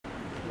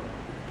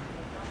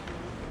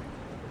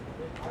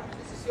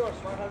yours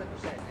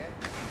 100%, yeah?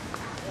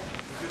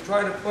 If you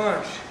try to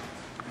punch,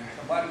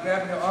 somebody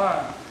grab your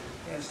arm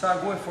and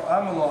start going for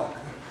armlock.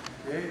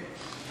 Okay?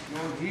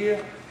 Go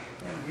here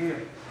and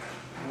here.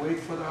 Wait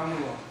for the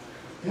armlock.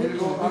 Here you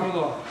go,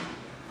 armlock.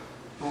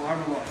 Go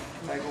armlock.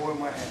 Leg over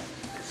my head.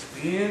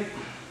 Spin,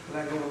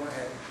 leg over my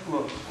head.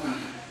 Look.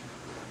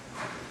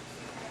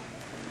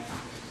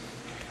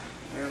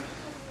 Yeah.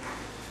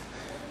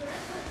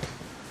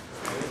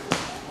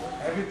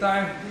 Every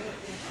time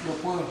you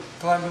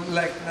climb the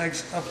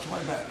legs up to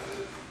my back.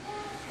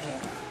 Yeah.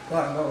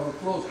 Climb, no,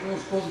 close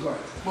guard.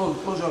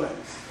 Close your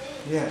legs.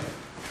 Yeah.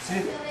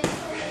 See?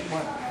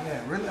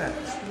 Yeah, relax.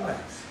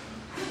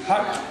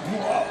 Heart,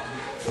 move up.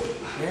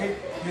 Okay?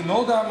 You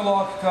know the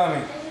armlock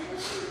coming.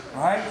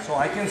 Right? So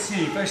I can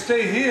see. If I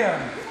stay here,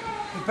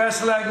 you pass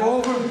the leg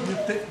over, you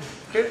take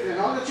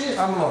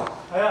armlock.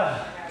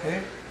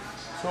 Okay?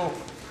 So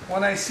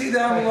when I see the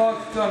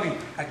armlock coming,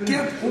 I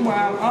can't pull my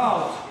arm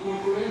out.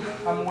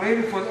 I'm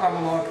waiting for the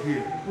armlock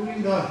here.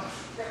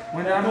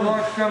 When the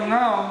armlock comes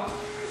now,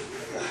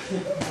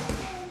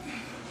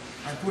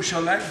 I push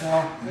your leg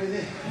down.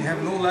 You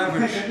have no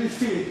leverage.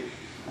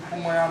 I pull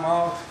my arm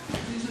out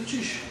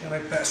and I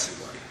pass it.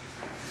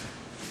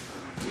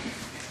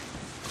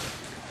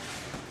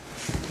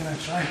 Can I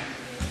try?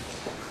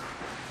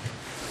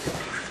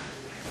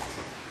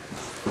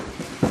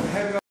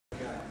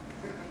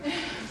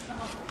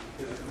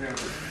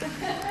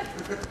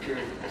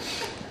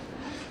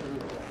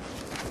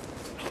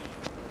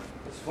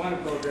 It's funny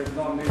because there's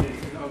not many,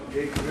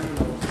 gay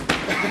criminals.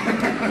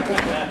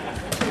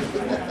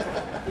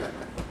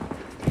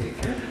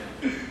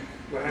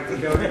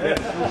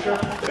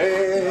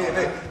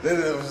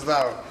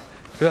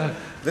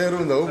 Daj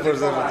runda, upaš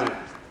za to.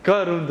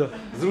 Koja runda?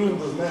 Z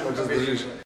runda, nema, če zdržiš.